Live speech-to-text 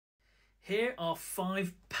Here are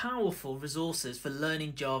 5 powerful resources for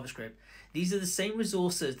learning JavaScript. These are the same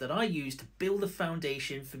resources that I use to build the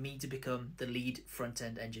foundation for me to become the lead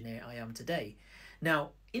front-end engineer I am today.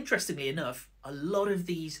 Now, interestingly enough, a lot of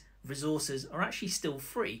these resources are actually still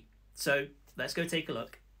free. So let's go take a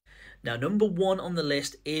look. Now, number 1 on the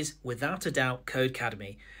list is, without a doubt,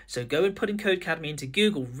 Codecademy. So go and put in Codecademy into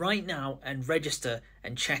Google right now and register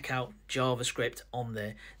and check out JavaScript on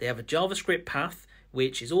there. They have a JavaScript path,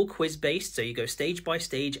 which is all quiz-based, so you go stage by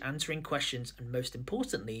stage answering questions, and most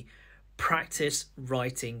importantly, practice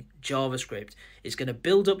writing JavaScript. It's going to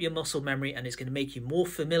build up your muscle memory and it's going to make you more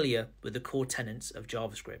familiar with the core tenets of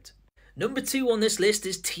JavaScript. Number 2 on this list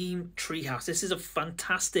is Team Treehouse. This is a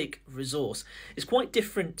fantastic resource. It's quite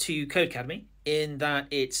different to Codecademy in that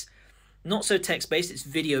it's not so text-based, it's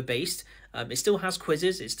video-based. It still has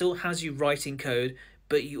quizzes, it still has you writing code,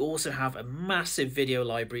 but you also have a massive video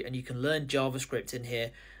library and you can learn JavaScript in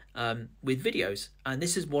here with videos. And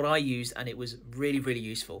this is what I used and it was really, really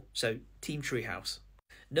useful. So Team Treehouse.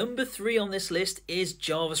 Number 3 on this list is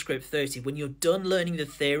JavaScript 30. When you're done learning the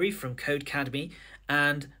theory from Codecademy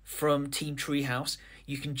and from Team Treehouse,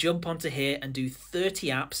 you can jump onto here and do 30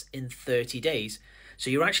 apps in 30 days. So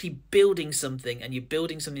you're actually building something and you're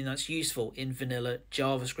building something that's useful in vanilla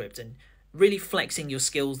JavaScript and really flexing your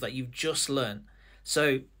skills that you've just learned.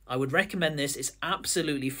 So I would recommend this. It's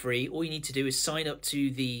absolutely free. All you need to do is sign up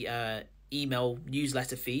to the email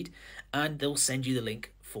newsletter feed and they'll send you the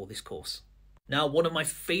link for this course. Now, one of my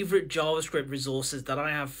favorite JavaScript resources that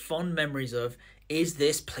I have fond memories of is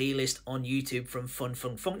this playlist on YouTube from Fun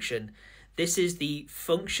Function. This is the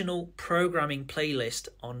functional programming playlist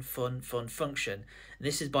on Fun Function.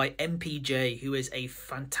 This is by MPJ, who is a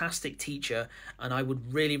fantastic teacher, and I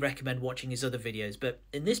would really recommend watching his other videos. But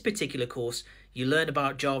in this particular course, you learn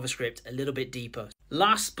about JavaScript a little bit deeper.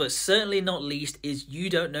 Last but certainly not least is You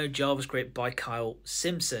Don't Know JavaScript by Kyle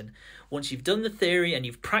Simpson. Once you've done the theory and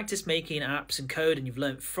you've practiced making apps and code and you've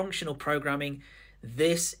learned functional programming,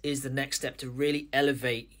 this is the next step to really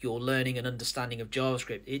elevate your learning and understanding of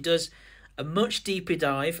JavaScript. It does a much deeper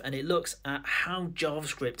dive and it looks at how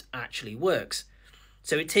JavaScript actually works.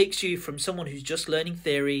 So it takes you from someone who's just learning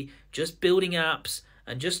theory, just building apps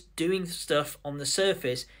and just doing stuff on the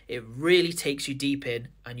surface. It really takes you deep in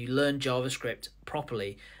and you learn JavaScript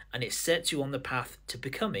properly, and it sets you on the path to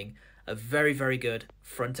becoming a very, very good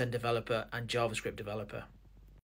front-end developer and JavaScript developer.